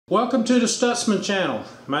Welcome to the Stutzman channel.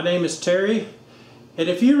 My name is Terry, and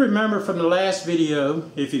if you remember from the last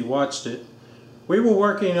video, if you watched it, we were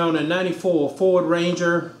working on a 94 Ford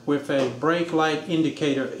Ranger with a brake light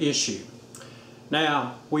indicator issue.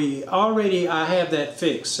 Now, I have that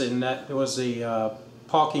fixed, and that was the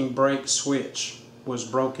parking brake switch was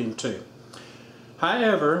broken too.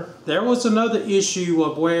 However, there was another issue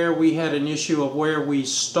of where we had an issue of where we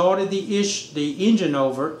started the engine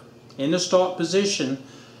over in the start position.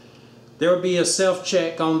 There would be a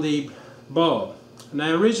self-check on the bulb.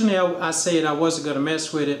 Now originally I said I wasn't going to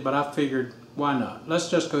mess with it, but I figured why not?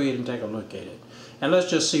 Let's just go ahead and take a look at it. And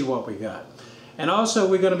let's just see what we got. And also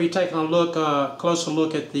we're going to be taking a closer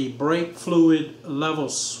look at the brake fluid level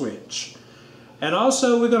switch. And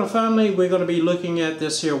also we're going to be looking at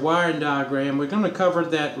this here wiring diagram. We're going to cover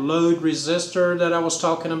that load resistor that I was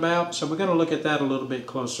talking about. So we're going to look at that a little bit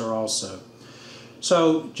closer also.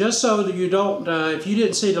 So just so that you don't, if you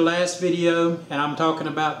didn't see the last video, and I'm talking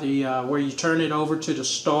about the where you turn it over to the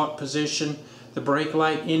start position, the brake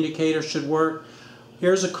light indicator should work.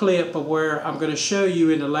 Here's a clip of where I'm going to show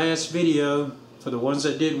you in the last video, for the ones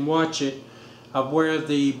that didn't watch it, of where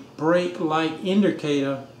the brake light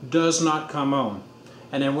indicator does not come on.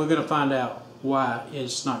 And then we're going to find out why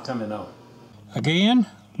it's not coming on. Again,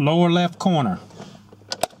 lower left corner.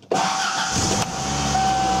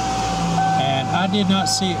 I did not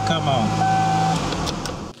see it come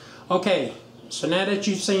on. Okay, so now that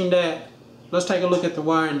you've seen that, let's take a look at the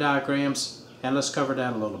wiring diagrams and let's cover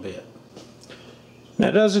that a little bit. Now,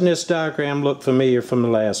 doesn't this diagram look familiar from the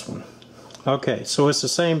last one? Okay, so it's the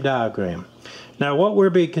same diagram. Now what we're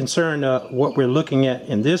what we're looking at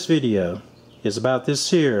in this video is about this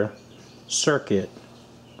here circuit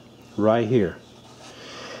right here.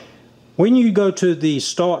 When you go to the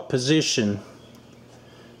start position,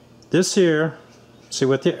 this here, see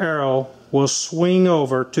with the arrow, will swing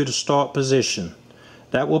over to the start position.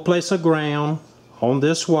 That will place a ground on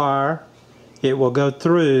this wire. It will go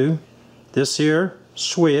through this here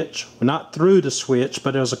switch, not through the switch,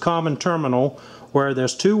 but there's a common terminal where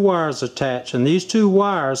there's two wires attached, and these two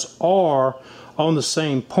wires are on the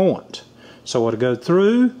same point. So it'll go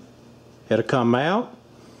through, it'll come out,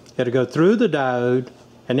 it'll go through the diode,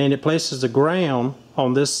 and then it places the ground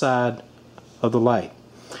on this side of the light.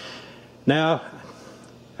 Now,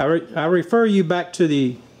 I refer you back to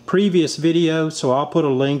the previous video, so I'll put a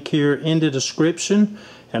link here in the description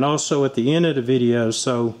and also at the end of the video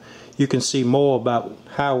so you can see more about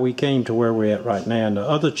how we came to where we're at right now and the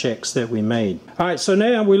other checks that we made. Alright, so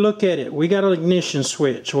now we look at it. We got an ignition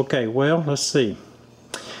switch. Okay, well, let's see.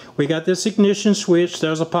 We got this ignition switch.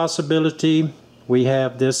 There's a possibility we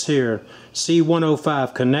have this here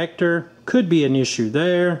C105 connector. Could be an issue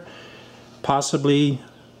there. Possibly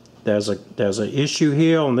there's an issue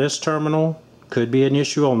here on this terminal. Could be an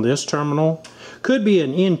issue on this terminal. Could be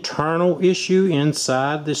an internal issue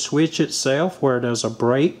inside the switch itself where there's a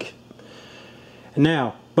break.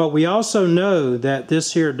 Now, but we also know that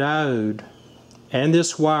this here diode and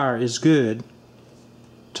this wire is good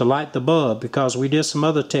to light the bulb because we did some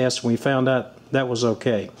other tests and we found out that was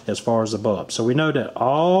okay as far as the bulb. So we know that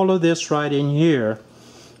all of this right in here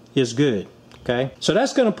is good. Okay, so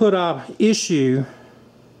that's going to put our issue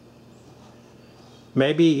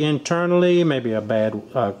maybe internally, maybe a bad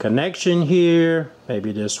connection here,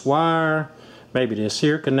 maybe this wire, maybe this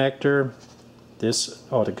here connector, this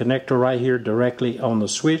or the connector right here directly on the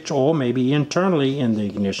switch, or maybe internally in the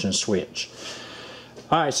ignition switch.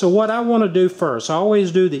 Alright, so what I want to do first, I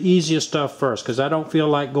always do the easiest stuff first because I don't feel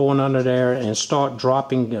like going under there and start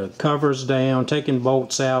dropping covers down, taking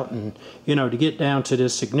bolts out, and to get down to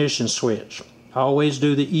this ignition switch. I always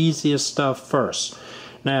do the easiest stuff first.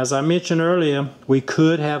 Now, as I mentioned earlier, we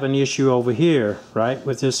could have an issue over here, right,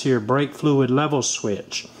 with this here brake fluid level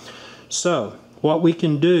switch. So, what we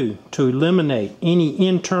can do to eliminate any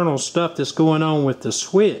internal stuff that's going on with the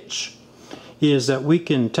switch is that we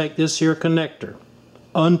can take this here connector,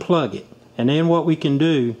 unplug it, and then what we can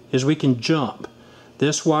do is we can jump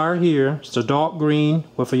this wire here, it's a dark green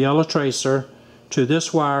with a yellow tracer, to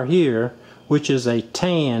this wire here, which is a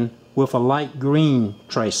tan with a light green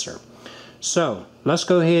tracer. So, let's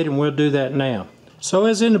go ahead and we'll do that now. So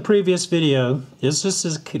as in the previous video, this is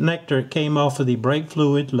the connector that came off of the brake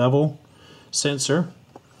fluid level sensor.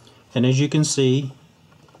 And as you can see,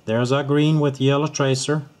 there's our green with the yellow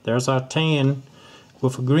tracer. There's our tan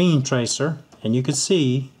with a green tracer. And you can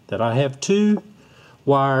see that I have two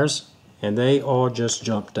wires and they are just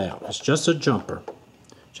jumped out. It's just a jumper.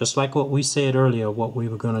 Just like what we said earlier, what we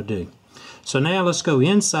were going to do. So now let's go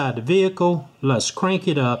inside the vehicle. Let's crank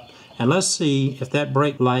it up. And let's see if that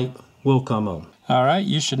brake light will come on. Alright,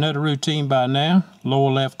 you should know the routine by now.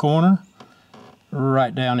 Lower left corner,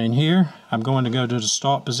 right down in here. I'm going to go to the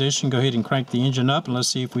start position, go ahead and crank the engine up, and let's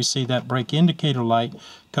see if we see that brake indicator light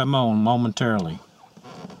come on momentarily.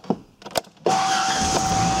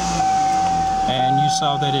 And you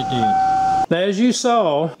saw that it did. Now as you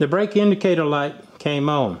saw, the brake indicator light came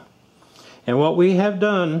on. And what we have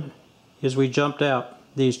done is we jumped out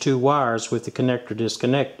these two wires with the connector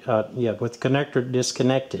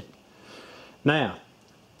disconnected. Now,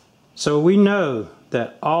 so we know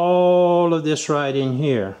that all of this right in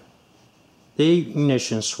here, the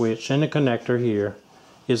ignition switch and the connector here,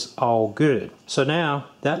 is all good. So now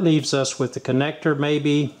that leaves us with the connector.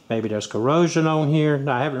 Maybe there's corrosion on here.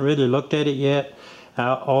 I haven't really looked at it yet.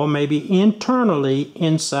 Or maybe internally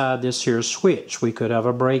inside this here switch we could have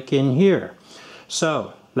a break in here.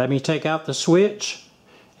 So let me take out the switch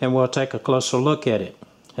and we'll take a closer look at it.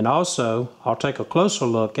 And also I'll take a closer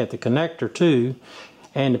look at the connector too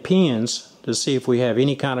and the pins to see if we have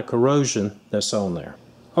any kind of corrosion that's on there.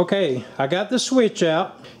 Okay, I got the switch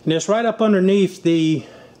out and it's right up underneath the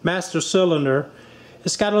master cylinder.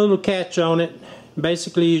 It's got a little catch on it.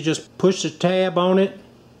 Basically you just push the tab on it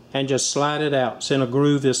and just slide it out. It's in a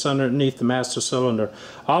groove that's underneath the master cylinder.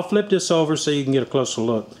 I'll flip this over so you can get a closer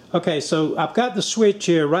look. Okay, so I've got the switch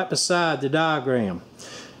here right beside the diagram.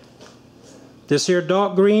 This here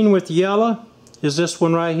dark green with yellow is this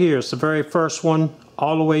one right here. It's the very first one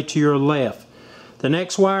all the way to your left. The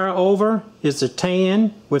next wire over is the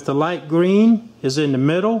tan with the light green is in the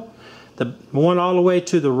middle. The one all the way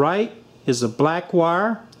to the right is the black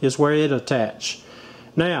wire, is where it attach.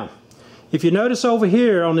 Now, if you notice over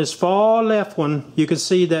here on this far left one, you can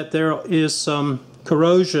see that there is some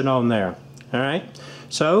corrosion on there. Alright,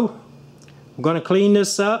 so we're going to clean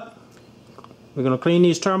this up. We're going to clean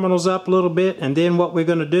these terminals up a little bit, and then what we're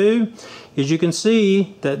going to do is you can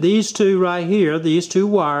see that these two right here, these two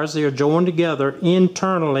wires, they are joined together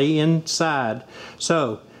internally inside.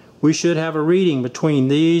 So we should have a reading between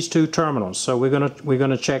these two terminals. So we're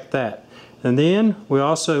going to check that. And then we're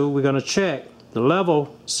going to check the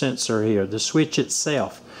level sensor here, the switch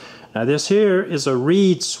itself. Now this here is a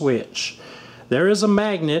reed switch. There is a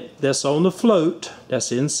magnet that's on the float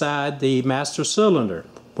that's inside the master cylinder.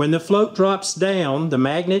 When the float drops down, the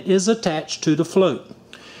magnet is attached to the float.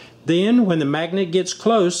 Then when the magnet gets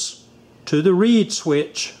close to the reed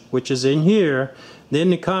switch, which is in here, then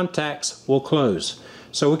the contacts will close.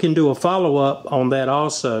 So we can do a follow-up on that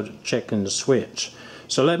also, checking the switch.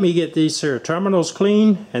 So let me get these here terminals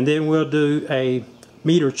clean, and then we'll do a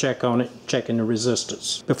meter check on it, checking the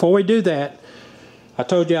resistance. Before we do that, I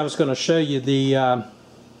told you I was going to show you the, and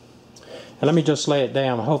let me just lay it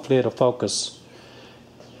down, hopefully it'll focus.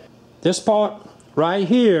 This part right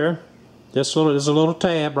here, there's a little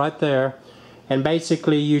tab right there, and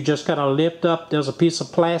basically you just kind of lift up, there's a piece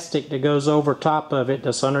of plastic that goes over top of it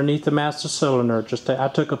that's underneath the master cylinder. I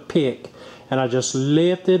took a pick and I just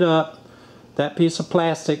lifted up that piece of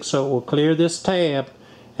plastic so it will clear this tab,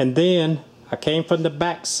 and then I came from the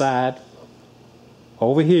back side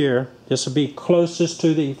over here. This will be closest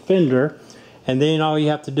to the fender, and then all you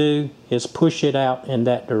have to do is push it out in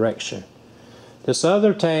that direction. This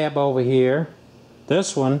other tab over here,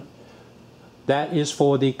 this one, that is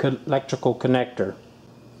for the electrical connector.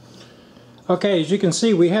 Okay, as you can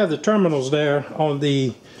see, we have the terminals there on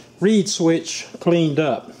the reed switch cleaned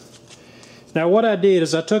up. Now what I did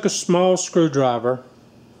is I took a small screwdriver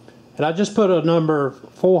and I just put a number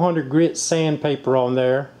 400 grit sandpaper on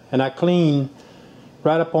there, and I cleaned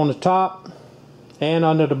right up on the top and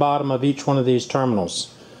under the bottom of each one of these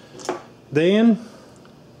terminals. Then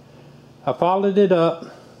I followed it up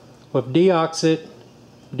with Deoxit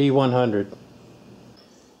D100.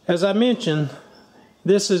 As I mentioned,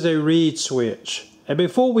 this is a reed switch, and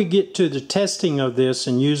before we get to the testing of this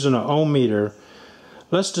and using an ohm meter,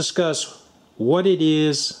 let's discuss what it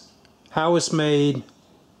is, how it's made,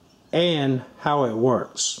 and how it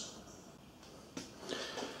works.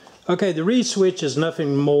 Okay, the reed switch is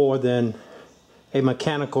nothing more than a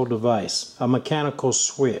mechanical device, a mechanical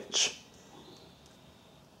switch.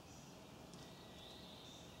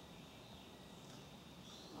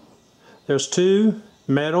 There's two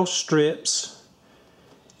metal strips,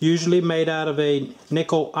 usually made out of a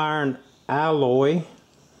nickel iron alloy,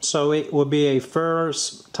 so it will be a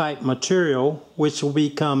ferrous type material which will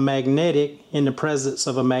become magnetic in the presence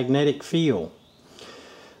of a magnetic field.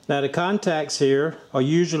 Now the contacts here are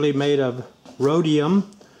usually made of rhodium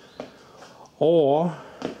or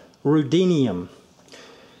ruthenium.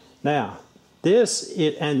 Now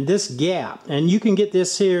this gap, and you can get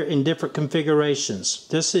this here in different configurations.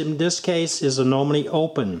 This in this case is normally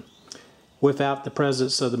open without the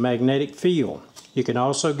presence of the magnetic field. You can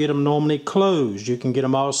also get them normally closed. You can get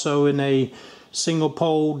them also in a single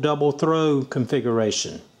pole double throw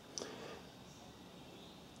configuration.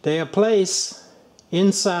 They are placed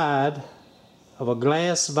inside of a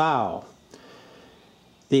glass vial.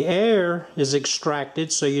 The air is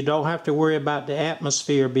extracted, so you don't have to worry about the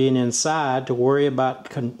atmosphere being inside to worry about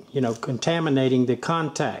contaminating the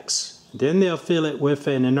contacts. Then they'll fill it with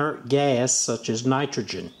an inert gas such as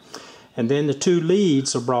nitrogen, and then the two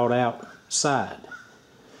leads are brought outside.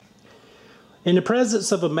 In the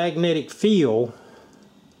presence of a magnetic field,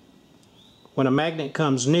 when a magnet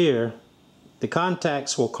comes near, the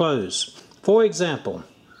contacts will close. For example,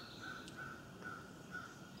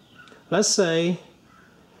 let's say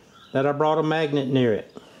that I brought a magnet near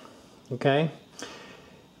it. Okay?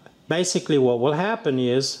 Basically what will happen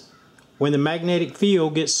is when the magnetic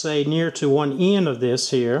field gets, say, near to one end of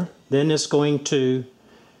this here, then it's going to,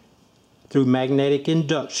 through magnetic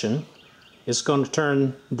induction, it's going to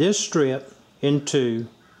turn this strip into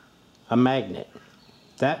a magnet.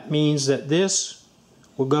 That means that this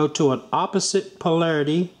will go to an opposite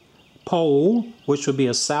polarity pole, which will be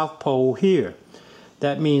a south pole here.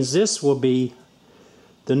 That means this will be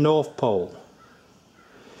the north pole.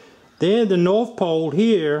 Then the north pole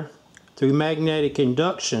here, through magnetic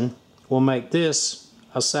induction, will make this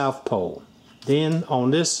a south pole. Then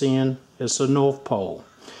on this end is the north pole.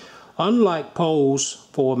 Unlike poles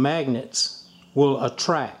for magnets will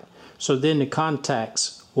attract, so then the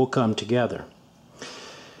contacts will come together.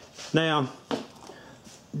 Now,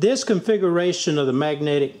 this configuration of the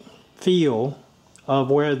magnetic field of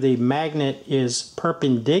where the magnet is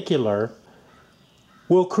perpendicular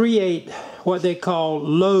will create what they call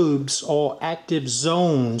lobes or active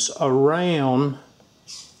zones around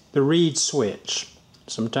the reed switch.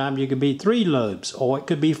 Sometimes you could be 3 lobes or it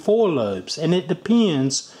could be 4 lobes, and it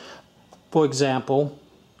depends. For example,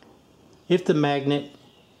 if the magnet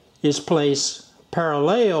is placed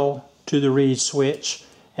parallel to the reed switch,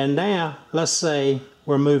 and now let's say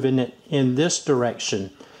we're moving it in this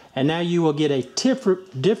direction, and now you will get a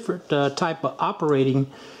different type of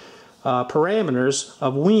operating parameters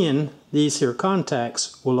of when these here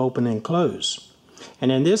contacts will open and close.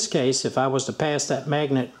 And in this case, if I was to pass that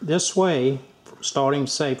magnet this way, starting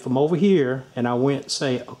say from over here, and I went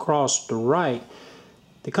say across the right,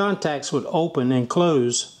 the contacts would open and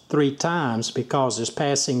close 3 times because it's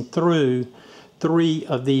passing through 3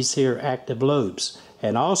 of these here active lobes.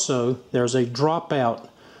 And also there's a dropout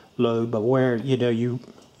lobe where you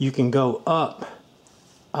can go up,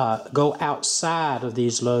 go outside of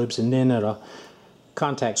these lobes, and then the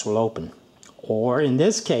contacts will open. Or in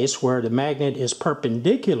this case, where the magnet is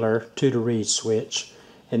perpendicular to the reed switch,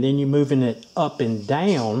 and then you're moving it up and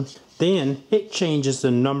down, then it changes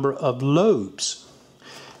the number of lobes.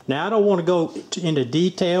 Now I don't want to go into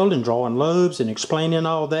detail in drawing lobes and explaining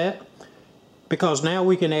all that, because now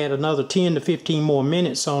we can add another 10 to 15 more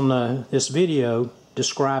minutes on this video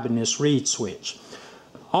describing this reed switch.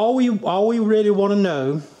 All we really want to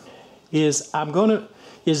know is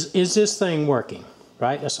is this thing working,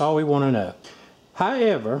 right? That's all we want to know.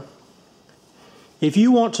 However, if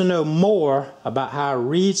you want to know more about how a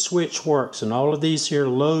reed switch works and all of these here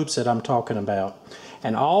lobes that I'm talking about,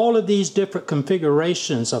 and all of these different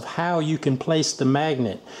configurations of how you can place the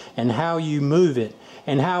magnet and how you move it,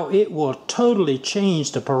 and how it will totally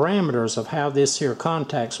change the parameters of how this here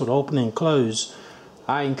contacts will open and close,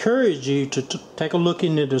 I encourage you to take a look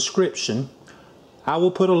in the description. I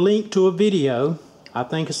will put a link to a video. I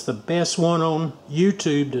think it's the best one on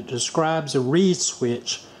YouTube that describes a reed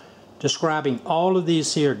switch, describing all of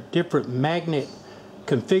these here different magnet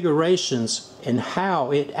configurations and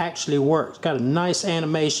how it actually works. Got a nice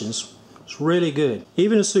animations. It's really good.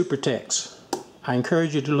 Even a super text. I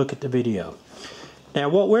encourage you to look at the video. Now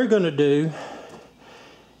what we're going to do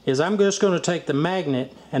is I'm just going to take the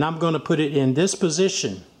magnet and I'm going to put it in this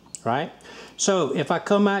position, right? So if I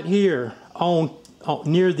come out here on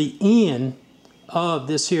near the end of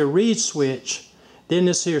this here reed switch, then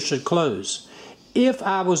this here should close. If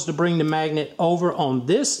I was to bring the magnet over on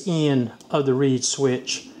this end of the reed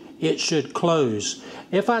switch, it should close.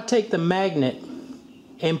 If I take the magnet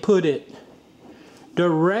and put it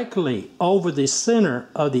directly over the center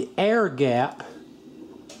of the air gap,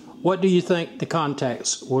 what do you think the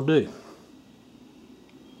contacts will do?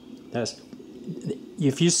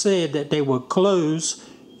 If you said that they will close,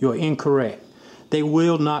 you're incorrect. They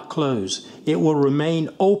will not close. It will remain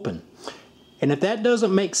open. And if that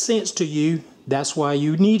doesn't make sense to you, that's why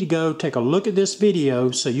you need to go take a look at this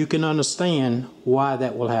video so you can understand why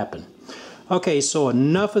that will happen. Okay, so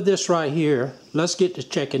enough of this right here. Let's get to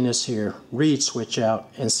checking this here reed switch out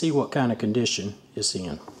and see what kind of condition it's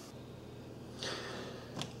in.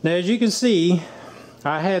 Now as you can see,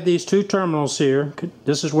 I have these two terminals here.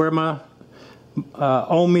 This is where my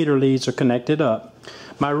ohm meter leads are connected up.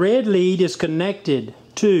 My red lead is connected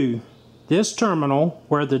to this terminal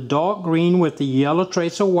where the dark green with the yellow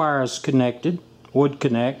tracer wires connected would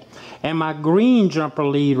connect, and my green jumper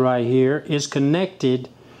lead right here is connected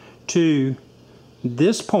to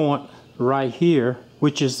this point right here,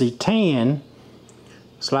 which is the tan.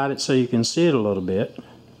 Slide it so you can see it a little bit,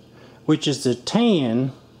 which is the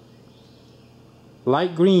tan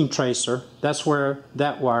light green tracer. That's where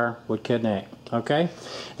that wire would connect. Okay,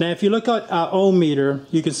 now if you look at our ohm meter,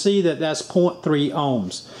 you can see that that's 0.3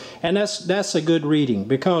 ohms, and that's a good reading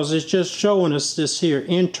because it's just showing us this here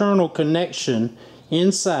internal connection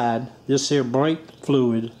inside this here brake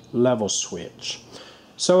fluid level switch.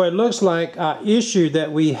 So it looks like our issue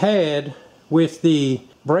that we had with the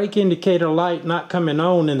brake indicator light not coming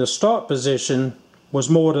on in the start position was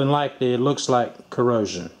more than likely, it looks like,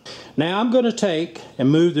 corrosion. Now I'm going to take and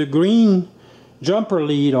move the green jumper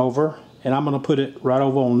lead over, and I'm going to put it right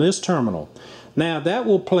over on this terminal. Now that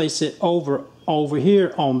will place it over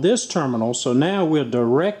here on this terminal, so now we're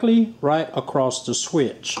directly right across the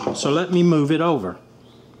switch. So let me move it over.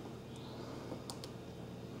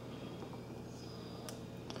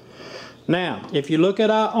 Now if you look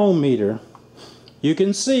at our ohm meter, you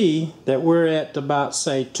can see that we're at about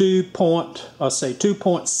say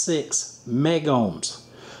 2.6 megohms.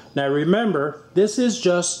 Now remember, this is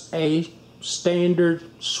just a standard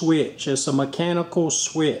switch. It's a mechanical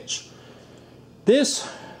switch. This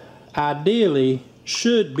ideally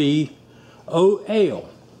should be OL,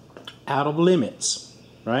 out of limits,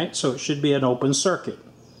 right? So it should be an open circuit.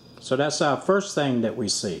 So that's our first thing that we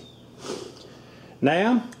see.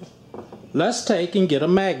 Now let's take and get a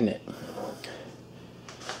magnet.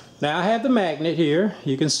 Now I have the magnet here.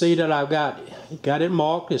 You can see that I've got it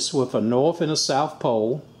marked. It's with a north and a south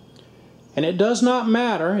pole. And it does not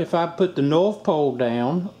matter if I put the north pole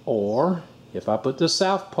down or if I put the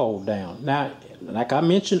south pole down. Now, like I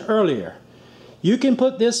mentioned earlier, you can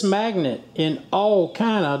put this magnet in all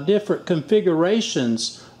kind of different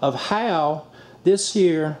configurations of how this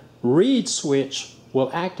here reed switch will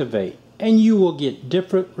activate, and you will get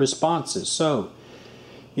different responses. So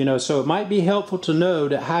it might be helpful to know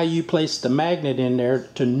that how you place the magnet in there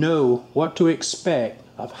to know what to expect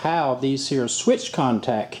of how these here switch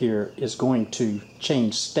contact here is going to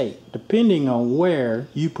change state depending on where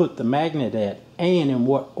you put the magnet at and in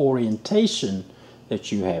what orientation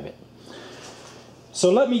that you have it.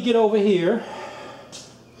 So let me get over here,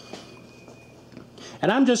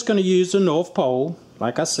 and I'm just going to use the north pole.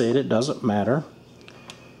 Like I said, it doesn't matter.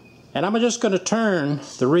 And I'm just going to turn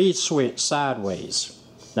the reed switch sideways.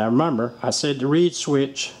 Now remember, I said the reed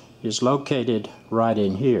switch is located right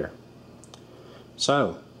in here.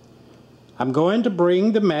 So I'm going to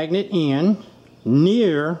bring the magnet in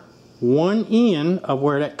near one end of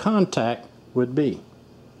where that contact would be.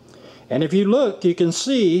 And if you look, you can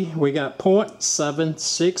see we got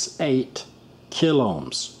 0.768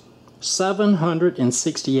 kiloohms,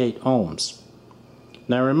 768 ohms.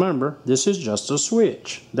 Now remember, this is just a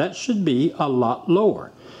switch. That should be a lot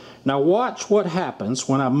lower. Now watch what happens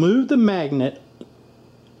when I move the magnet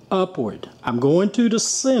upward. I'm going to the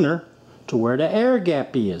center to where the air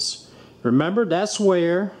gap is. Remember, that's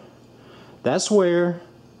where the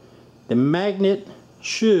magnet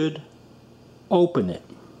should open it.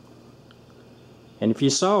 And if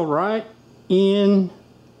you saw right in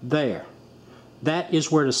there, that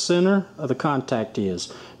is where the center of the contact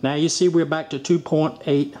is. Now you see we're back to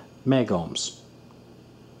 2.8 megohms.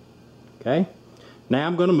 Okay? Now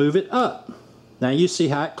I'm going to move it up. Now you see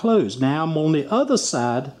how it closed. Now I'm on the other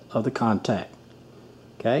side of the contact.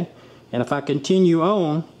 Okay? And if I continue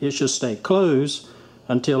on, it should stay closed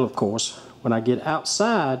until, of course, when I get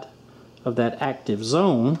outside of that active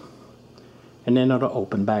zone, and then it'll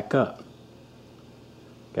open back up.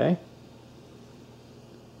 Okay?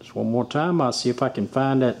 Just one more time. I'll see if I can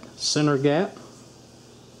find that center gap.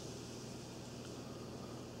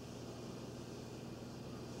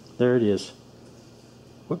 There it is.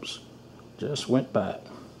 Whoops. Just went by it.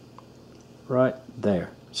 Right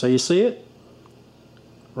there. So you see it?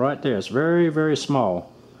 Right there. It's very, very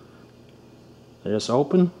small. It's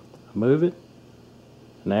open. Move it.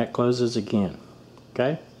 And that closes again.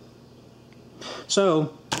 Okay?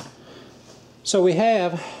 So we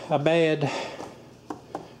have a bad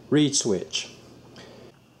reed switch.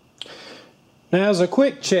 Now, as a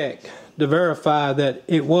quick check to verify that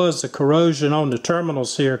it was the corrosion on the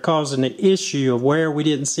terminals here causing the issue of where we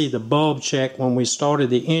didn't see the bulb check when we started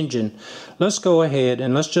the engine, let's go ahead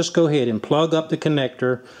and plug up the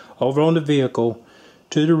connector over on the vehicle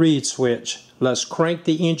to the reed switch. Let's crank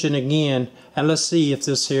the engine again, and let's see if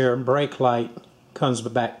this here brake light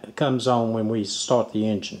comes on when we start the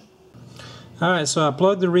engine. Alright, so I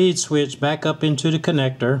plugged the reed switch back up into the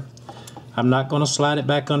connector. I'm not going to slide it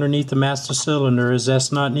back underneath the master cylinder, as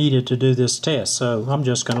that's not needed to do this test, so I'm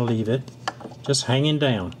just going to leave it just hanging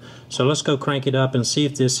down. So let's go crank it up and see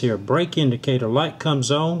if this here brake indicator light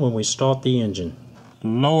comes on when we start the engine.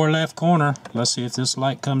 Lower left corner, let's see if this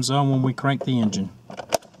light comes on when we crank the engine.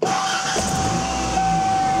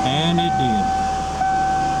 And it did.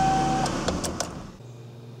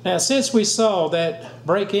 Now, since we saw that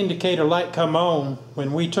brake indicator light come on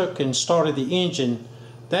when we took and started the engine,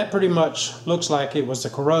 that pretty much looks like it was the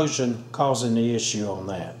corrosion causing the issue on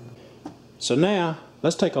that. So now,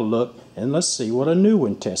 let's take a look and let's see what a new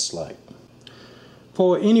one tests like.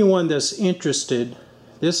 For anyone that's interested,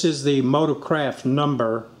 this is the Motorcraft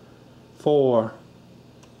number for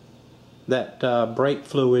that brake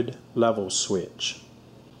fluid level switch.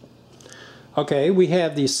 Okay, we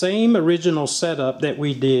have the same original setup that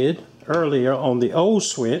we did earlier on the old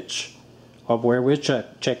switch of where we're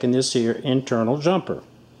checking this here internal jumper.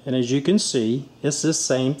 And as you can see, it's the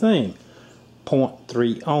same thing,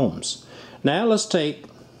 0.3 ohms. Now let's take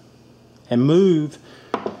and move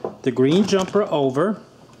the green jumper over.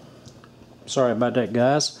 Sorry about that,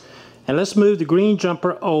 guys. And let's move the green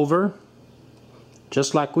jumper over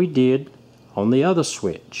just like we did on the other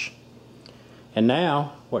switch. And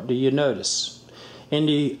now, what do you notice? In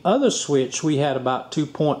the other switch, we had about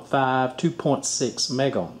 2.5, 2.6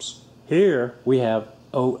 megohms. Here, we have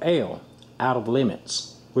OL, out of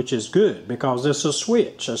limits, which is good because it's a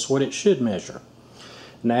switch. That's what it should measure.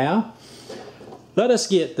 Now, let us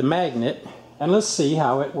get the magnet and let's see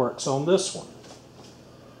how it works on this one.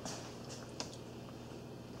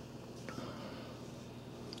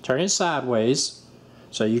 Turn it sideways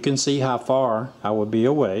so you can see how far I will be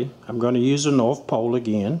away. I'm going to use the North Pole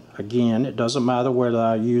again. Again, it doesn't matter whether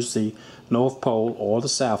I use the North Pole or the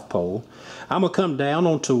South Pole. I'm going to come down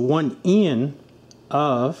onto one end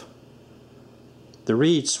of the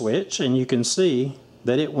reed switch and you can see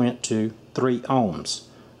that it went to 3 ohms.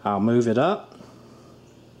 I'll move it up.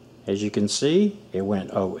 As you can see, it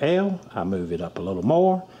went OL. I'll move it up a little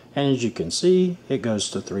more, and as you can see, it goes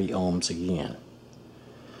to 3 ohms again.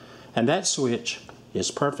 And that switch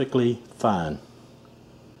is perfectly fine.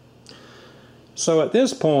 So at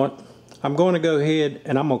this point, I'm going to go ahead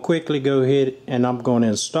and I'm going to quickly go ahead and I'm going to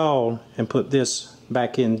install and put this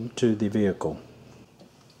back into the vehicle.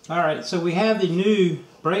 Alright, so we have the new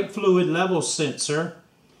brake fluid level sensor.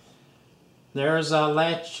 There's our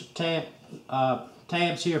latch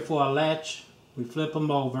tabs here for our latch. We flip them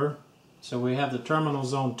over. So we have the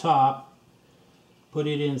terminals on top. Put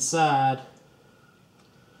it inside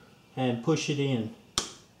and push it in.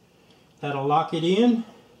 That'll lock it in.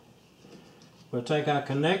 We'll take our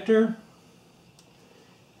connector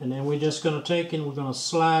and then we're just going to take and we're going to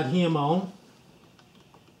slide him on.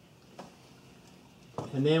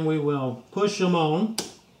 And then we will push him on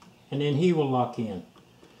and then he will lock in.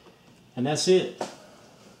 And that's it.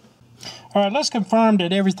 Alright, let's confirm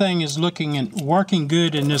that everything is looking and working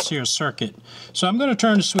good in this here circuit. So I'm going to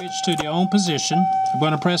turn the switch to the on position. I'm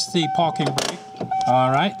going to press the parking brake.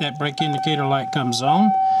 Alright, that brake indicator light comes on.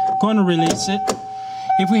 I'm going to release it.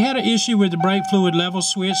 If we had an issue with the brake fluid level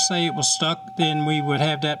switch, say it was stuck, then we would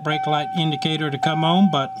have that brake light indicator to come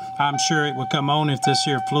on, but I'm sure it would come on if this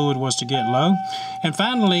here fluid was to get low. And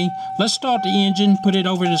finally, let's start the engine, put it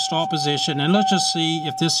over to start position, and let's just see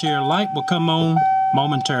if this here light will come on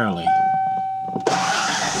momentarily.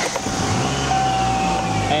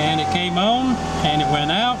 And it came on, and it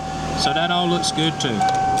went out, so that all looks good too.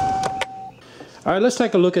 Alright, let's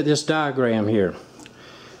take a look at this diagram here.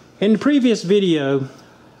 In the previous video,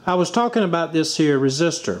 I was talking about this here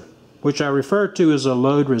resistor, which I refer to as a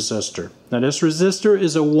load resistor. Now this resistor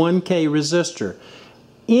is a 1K resistor.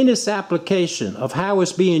 In its application of how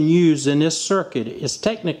it's being used in this circuit, it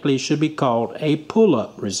technically should be called a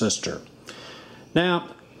pull-up resistor. Now,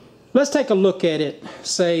 let's take a look at it,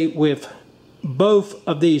 say, with both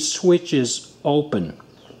of these switches open.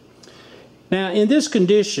 Now, in this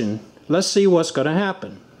condition, let's see what's going to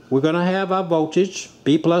happen. We're going to have our voltage,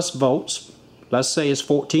 B plus volts. Let's say it's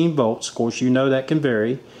 14 volts. Of course, you know that can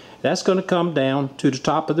vary. That's going to come down to the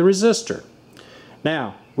top of the resistor.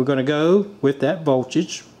 Now, we're going to go with that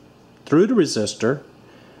voltage through the resistor.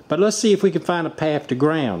 But let's see if we can find a path to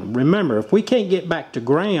ground. Remember, if we can't get back to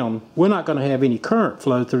ground, we're not going to have any current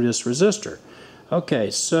flow through this resistor.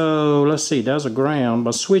 Okay, so let's see. There's a ground.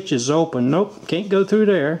 My switch is open. Nope, can't go through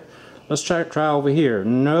there. Let's try over here.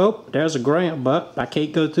 Nope, there's a ground, but I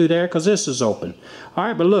can't go through there because this is open. All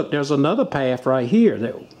right, but look, there's another path right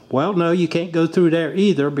here. Well, no, you can't go through there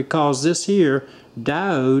either because this here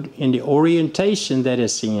diode in the orientation that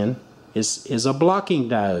it's in is a blocking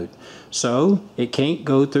diode. So it can't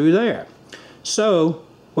go through there. So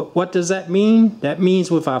what does that mean? That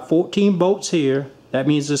means with our 14 volts here, that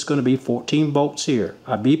means it's going to be 14 volts here.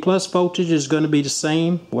 Our B plus voltage is going to be the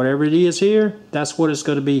same. Whatever it is here, that's what it's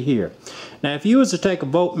going to be here. Now if you was to take a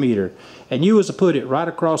voltmeter and you was to put it right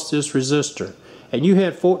across this resistor and you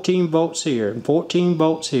had 14 volts here and 14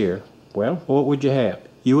 volts here, well, what would you have?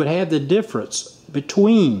 You would have the difference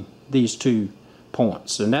between these 2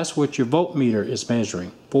 points, and that's what your voltmeter is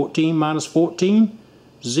measuring. 14 minus 14,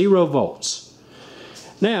 0 volts.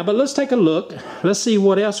 Now, but let's take a look. Let's see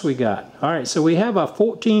what else we got. All right, so we have our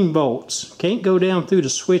 14 volts. Can't go down through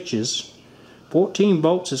the switches. 14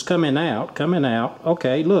 volts is coming out.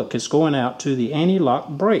 Okay, look, it's going out to the anti-lock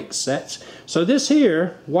brakes. So this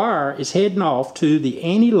here wire is heading off to the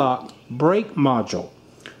anti-lock brake module.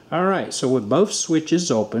 All right, so with both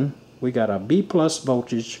switches open, we got our B plus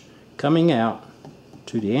voltage coming out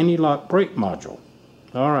to the anti-lock brake module.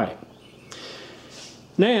 All right.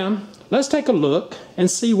 Now, let's take a look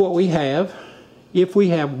and see what we have if we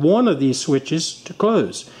have one of these switches to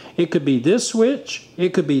close. It could be this switch,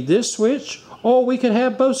 it could be this switch, or we could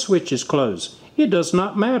have both switches closed. It does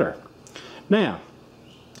not matter. Now,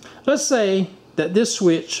 let's say that this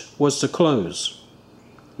switch was to close.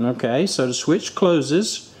 Okay, so the switch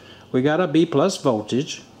closes. We got a B plus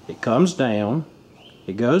voltage. It comes down.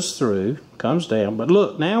 It goes through, comes down, but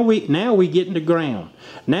look, now we get into ground.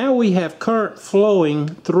 Now we have current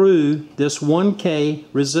flowing through this 1K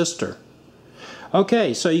resistor.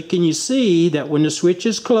 Okay, so can you see that when the switch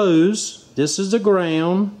is closed, this is the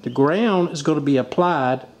ground is going to be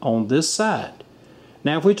applied on this side.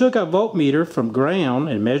 Now if we took our voltmeter from ground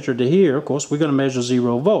and measured to here, of course we're going to measure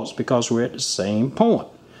 0 volts because we're at the same point.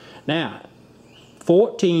 Now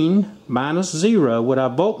 14 minus 0 with our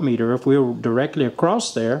voltmeter, if we were directly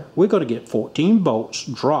across there, we're going to get 14 volts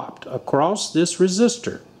dropped across this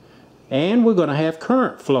resistor. And we're going to have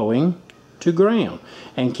current flowing to ground.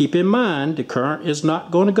 And keep in mind, the current is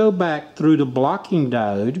not going to go back through the blocking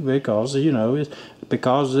diode because, you know,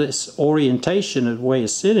 because this orientation of the way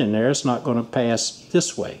it's sitting there, it's not going to pass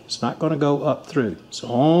this way. It's not going to go up through. It's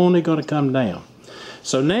only going to come down.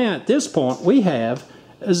 So now at this point, we have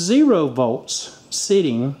 0 volts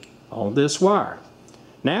sitting on this wire.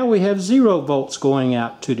 Now we have 0 volts going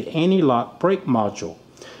out to the anti-lock brake module.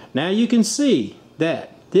 Now you can see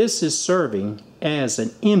that this is serving as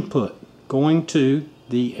an input going to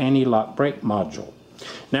the anti-lock brake module.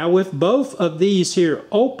 Now with both of these here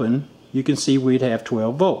open, you can see we'd have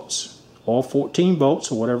 12 volts. All 14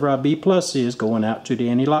 volts or whatever our B plus is going out to the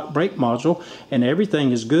anti-lock brake module, and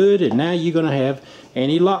everything is good, and now you're going to have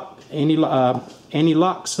anti-locks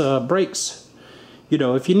brakes, you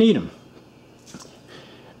know, if you need them.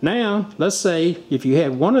 Now, let's say if you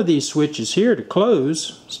had one of these switches here to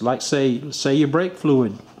close, like say your brake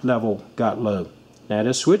fluid level got low. Now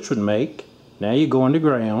this switch would make, now you're going to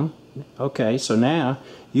ground. Okay, so now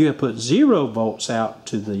you have put 0 volts out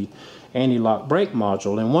to the anti-lock brake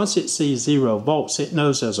module, and once it sees 0 volts, it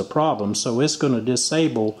knows there's a problem, so it's going to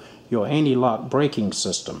disable your anti-lock braking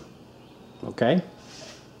system. Okay?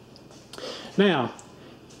 Now,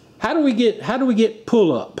 how do we get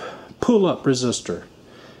pull-up resistor?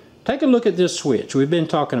 Take a look at this switch. We've been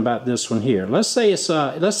talking about this one here. Let's say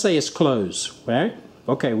it's closed, right?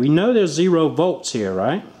 Okay, we know there's 0 volts here,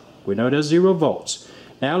 right? We know there's 0 volts.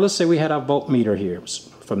 Now let's say we had our voltmeter here.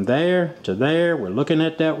 From there to there, we're looking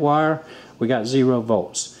at that wire. We got 0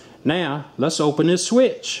 volts. Now let's open this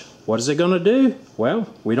switch. What is it going to do? Well,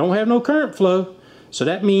 we don't have no current flow, so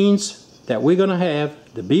that means that we're going to have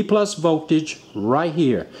the B plus voltage right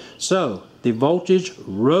here. So the voltage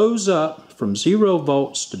rose up from 0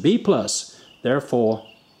 volts to B plus. Therefore,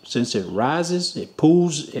 since it rises, it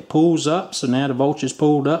pulls up. So now the voltage is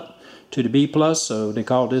pulled up to the B plus. So they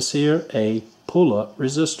call this here a pull-up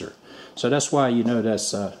resistor. So that's why you know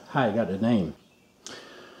that's how you got the name.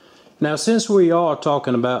 Now, since we are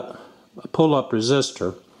talking about a pull-up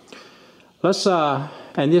resistor, let's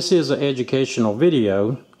and this is an educational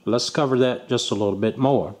video. Let's cover that just a little bit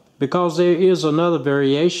more, because there is another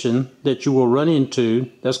variation that you will run into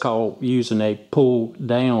that's called using a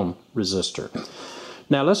pull-down resistor.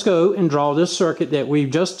 Now let's go and draw this circuit that we've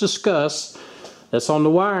just discussed that's on the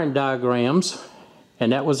wiring diagrams,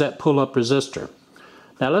 and that was that pull-up resistor.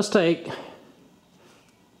 Now let's put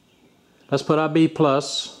our B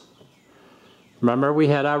plus. Remember we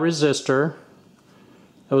had our resistor.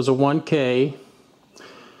 That was a 1K.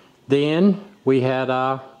 Then we had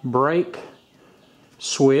our brake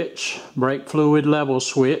switch, brake fluid level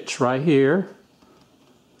switch right here.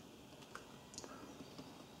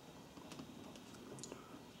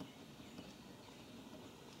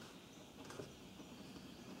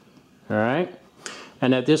 All right,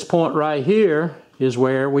 and at this point right here is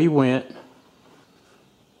where we went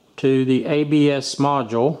to the ABS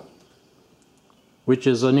module, which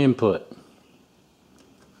is an input.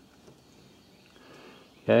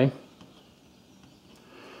 Okay.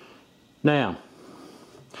 Now,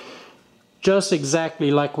 just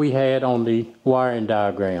exactly like we had on the wiring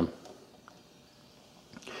diagram.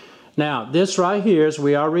 Now, this right here, as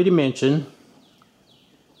we already mentioned,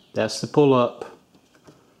 that's the pull-up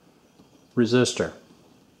resistor.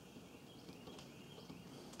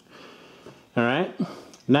 All right,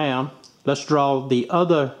 now let's draw the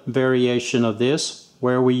other variation of this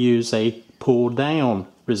where we use a pull-down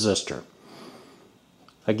resistor.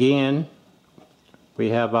 Again, we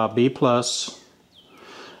have our B+,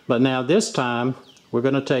 but now this time we're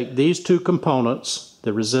going to take these two components,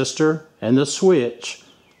 the resistor and the switch,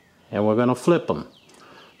 and we're going to flip them.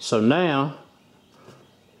 So now,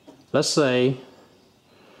 let's say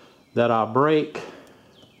that our brake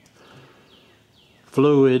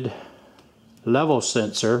fluid level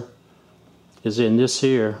sensor is in this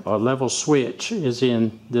here, or level switch is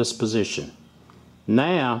in this position.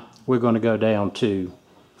 Now we're going to go down to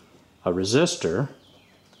a resistor,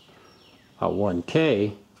 a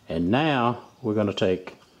 1K, and now we're going to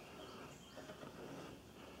take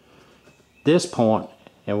this point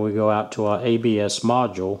and we go out to our ABS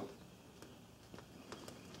module,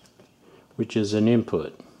 which is an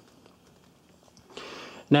input.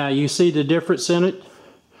 Now you see the difference in it?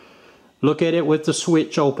 Look at it with the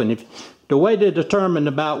switch open. The way to determine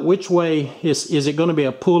about which way is it going to be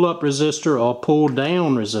a pull-up resistor or a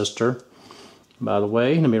pull-down resistor. By the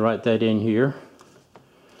way, let me write that in here.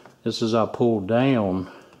 This is our pull-down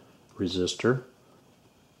resistor,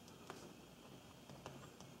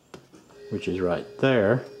 which is right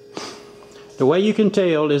there. The way you can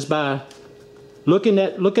tell is by look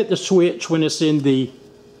at the switch when it's in the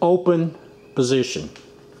open position.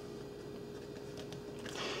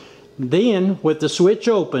 Then, with the switch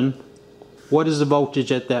open, what is the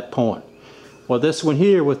voltage at that point? Well, this one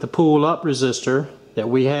here with the pull-up resistor that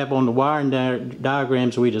we have on the wiring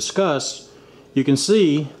diagrams we discussed, you can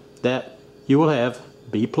see that you will have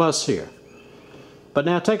B+ here. But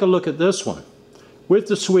now take a look at this one. With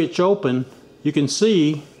the switch open, you can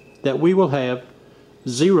see that we will have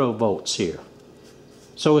 0 volts here.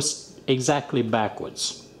 So it's exactly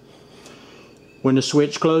backwards. When the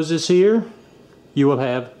switch closes here, you will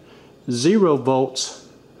have 0 volts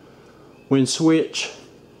when switch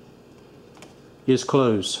is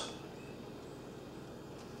closed.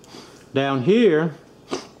 Down here,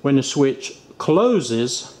 when the switch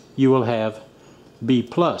closes, you will have B+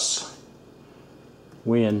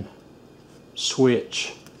 when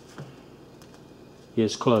switch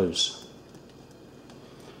is closed.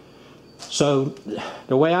 So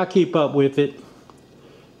the way I keep up with it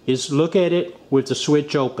is look at it with the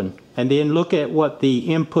switch open and then look at what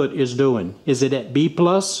the input is doing. Is it at B+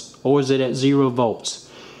 or is it at 0 volts?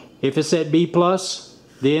 If it's at B+,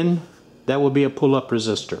 then that will be a pull-up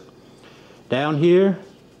resistor. Down here,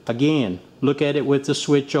 again, look at it with the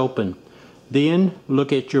switch open. Then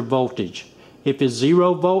look at your voltage. If it's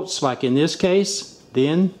 0 volts, like in this case,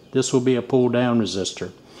 then this will be a pull-down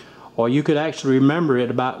resistor. Or you could actually remember it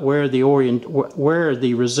about where the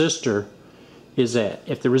resistor is at.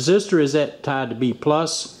 If the resistor is tied to B+,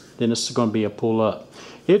 then it's going to be a pull-up.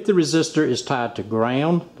 If the resistor is tied to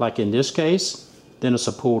ground, like in this case, then it's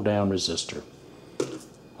a pull-down resistor.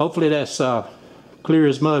 Hopefully that's clear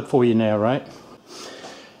as mud for you now, right?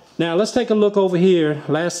 Now let's take a look over here.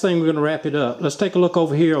 Last thing, we're going to wrap it up. Let's take a look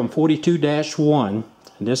over here on 42-1.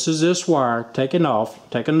 This is this wire taken off.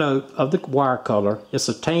 Take a note of the wire color. It's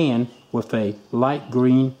a tan with a light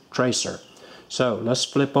green tracer. So let's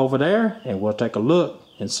flip over there and we'll take a look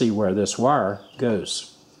and see where this wire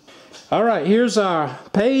goes. Alright, here's our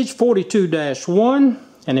page 42-1,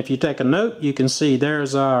 and if you take a note, you can see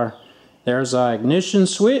there's our ignition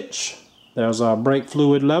switch, there's our brake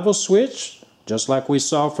fluid level switch, just like we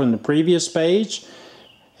saw from the previous page,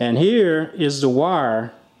 and here is the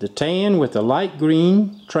wire, the tan with the light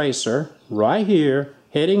green tracer right here,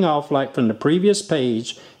 heading off like from the previous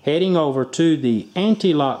page, heading over to the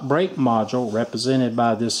anti-lock brake module represented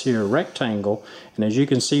by this here rectangle, and as you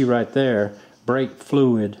can see right there, brake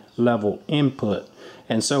fluid level input.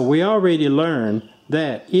 And so we already learned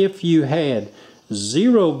that if you had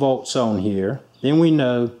 0 volts on here, then we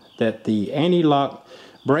know that the anti-lock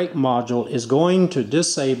brake module is going to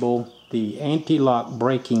disable the anti-lock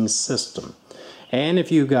braking system. And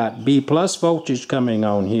if you got B+ voltage coming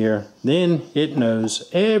on here, then it knows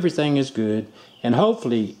everything is good. And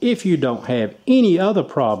hopefully, if you don't have any other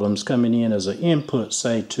problems coming in as an input,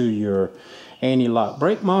 say to your anti-lock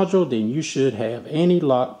brake module, then you should have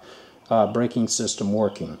anti-lock braking system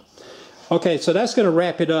working. Okay, so that's going to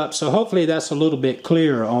wrap it up. So hopefully that's a little bit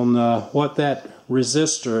clearer on what that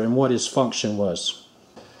resistor and what its function was.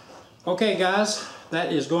 Okay guys,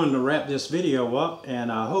 that is going to wrap this video up,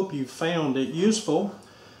 and I hope you found it useful.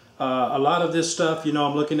 A lot of this stuff, you know,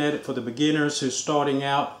 I'm looking at it for the beginners who's starting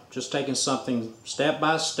out, just taking something step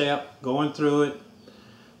by step, going through it,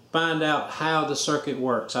 find out how the circuit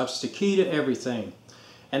works. That's the key to everything.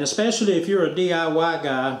 And especially if you're a DIY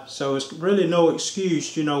guy, so it's really no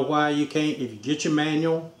excuse, you know, why you can't, if you get your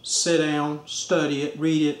manual, sit down, study it,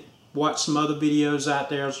 read it, watch some other videos out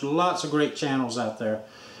there. There's lots of great channels out there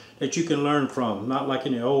that you can learn from. Not like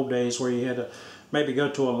in the old days where you had to maybe go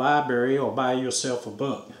to a library or buy yourself a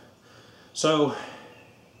book. So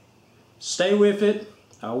stay with it.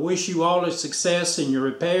 I wish you all the success in your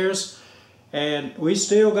repairs. And we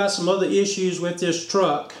still got some other issues with this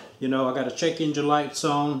truck. You know, I got a check engine lights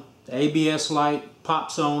on, the ABS light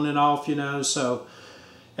pops on and off, you know, so,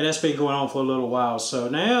 and that's been going on for a little while. So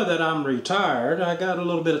now that I'm retired, I got a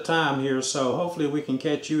little bit of time here, so hopefully we can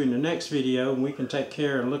catch you in the next video and we can take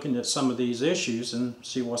care of looking at some of these issues and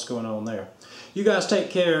see what's going on there. You guys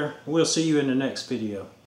take care. We'll see you in the next video.